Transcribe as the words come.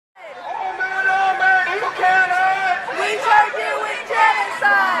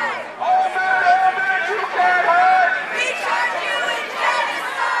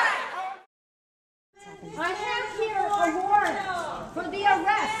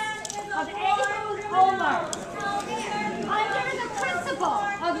of Ehud Olmert under the principle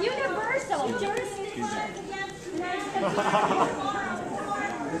of universal jurisdiction.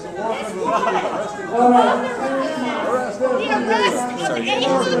 The arrest of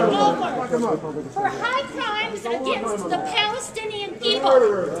Ehud Olmert for high crimes against the Palestinian people,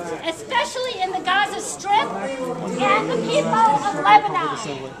 especially in the Gaza Strip and the people of Lebanon.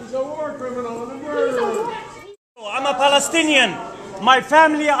 He's a war criminal. I'm a Palestinian. My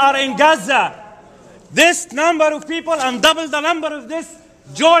family are in Gaza. This number of people and double the number of this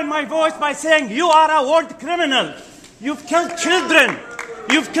join my voice by saying you are a war criminal. You've killed children.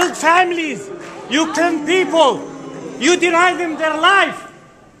 You've killed families. You killed people. You deny them their life.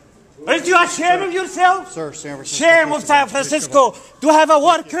 Aren't you ashamed of yourself? Sir, San Francisco. Shame of San Francisco to have a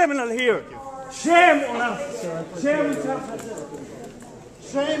war criminal here. Shame on us. Shame on San Francisco.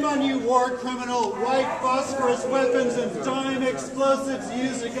 Shame on you, war criminal. White phosphorus weapons and dime explosives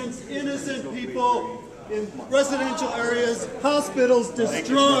used against innocent people in residential areas, hospitals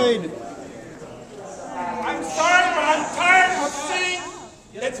destroyed. I'm sorry, but I'm tired of seeing.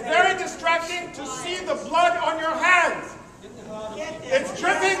 It's very distracting to see the blood on your hands. It's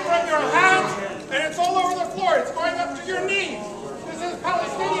dripping from your hands, and it's all over the floor. It's going up to your knees. This is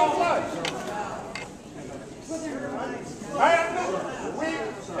Palestinian blood.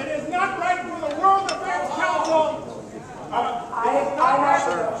 It is not right for the World Defense Council. I have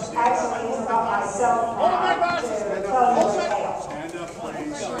actually about myself. Hold my glasses. Stand up,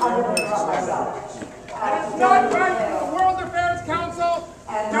 please. I'm going to drop myself. It is not right for the World Defense Council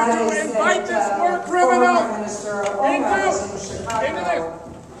to invite this war criminal into this.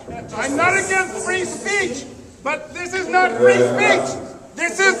 I'm not against free speech, but this is not free speech.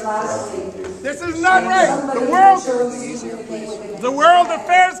 This is not right. The World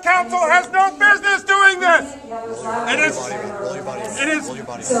Affairs Council has no business doing this. It is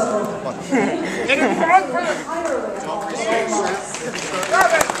wrong for them.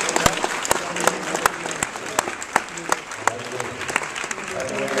 Stop it.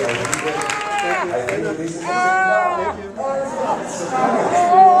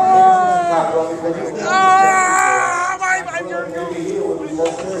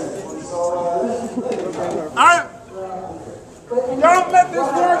 Don't let this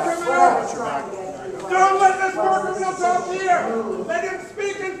war criminal talk here. Let him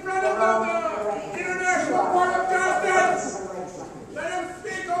speak in front of the International Court of Justice. Let him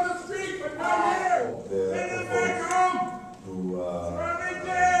speak on the street, but not here. Let him back home. To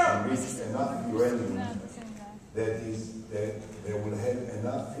reach enough uranium that they will have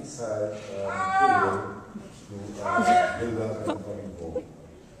enough fissile period to build up an atomic bomb.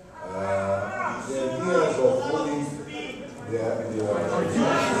 The ideas of putting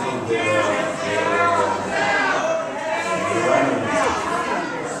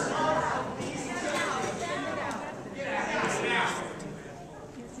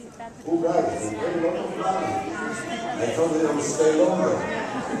who guys? They paid a lot of money. I thought they would stay longer.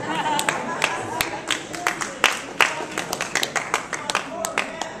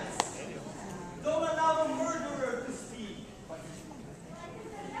 Don't allow a murderer to speak.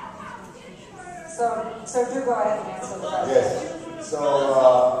 So do go ahead and answer the question. Yes. So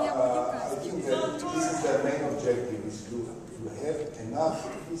I think that this is their main objective, is to have enough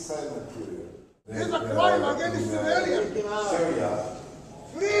fissile material. This is a crime against civilians. Syria.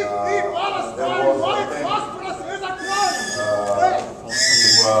 Leave Palestine. White phosphorus is a crime.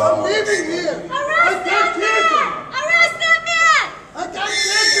 I'm leaving here. Arrest that man! Arrest that man! I can't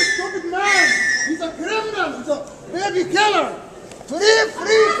take this stupid man. He's a criminal. He's a baby killer. Free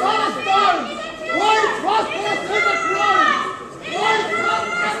Palestine. White phosphorus is a crime. White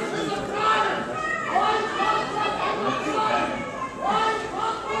phosphorus is a crime. White phosphorus is a crime. White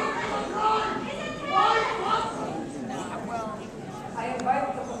phosphorus is a crime. White phosphorus. I invite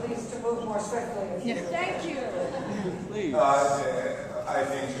the police to move more swiftly. Thank you. I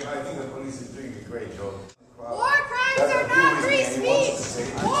think the police is doing a great job. War crimes are not free speech.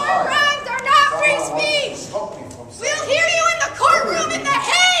 War crimes are not free speech. We'll hear you in the courtroom in The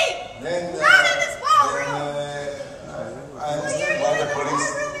Hague. Not in this ballroom. I understand why the police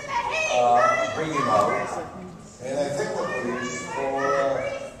bring him out, and I thank the police for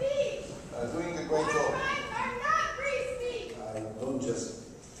doing a great job. I don't just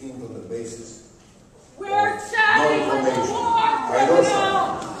think on the basis. We're chatting with the war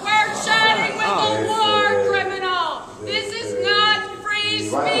criminal. We're chatting with the war criminal. This is not free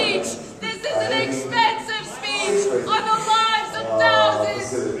speech. This is an expensive speech on the lives of thousands.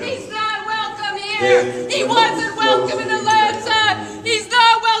 He's not welcome here. He wasn't welcome in Atlanta. He's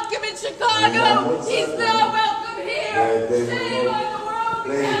not welcome in Chicago. He's not welcome here. Shame on the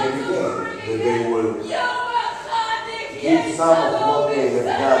world. some of what they have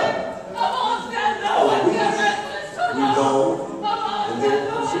done, of which we know, and they will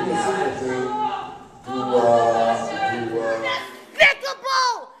continue secretly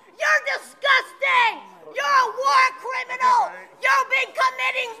Despicable! You're disgusting! You're a war criminal! You've been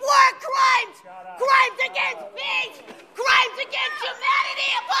committing war crimes! Crimes against peace! Crimes against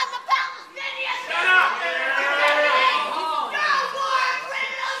humanity upon the Palestinians! Shut up! You're a war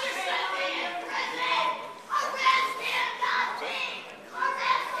criminal! You should be in prison! Arrest him, Nazi!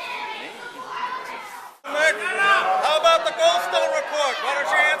 Arrest him! He's a war criminal! How about the Goldstone report? Why don't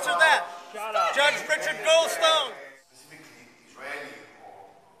you answer that? Judge Richard Goldstone. specifically Israeli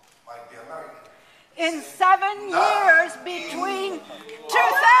or might be American. In 7 years between 2001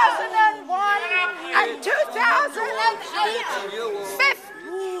 and 2008,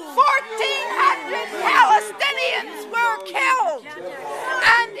 1,400 Palestinians were killed.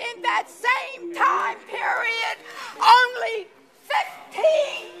 And in that same time period, only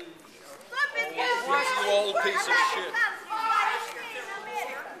 15. You old piece of shit.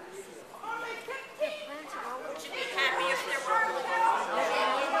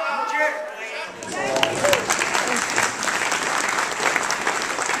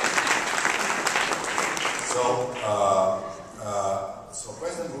 So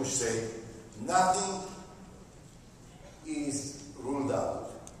President Bush said, nothing is ruled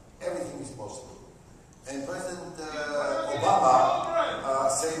out. Everything is possible. And President Obama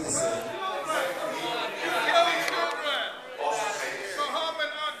said the same.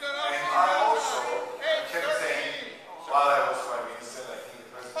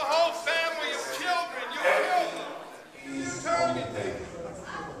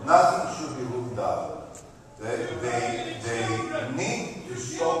 Nothing should be ruled out. They need to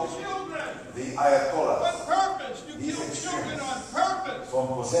stop the Ayatollahs, these extremists, from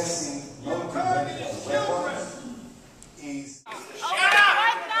possessing non-conventional weapons. Is 1,300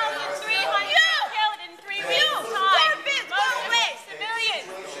 killed in 3 weeks' time. Mostly civilians.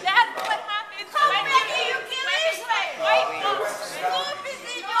 That's what happened. How many you kill Israel? White folks.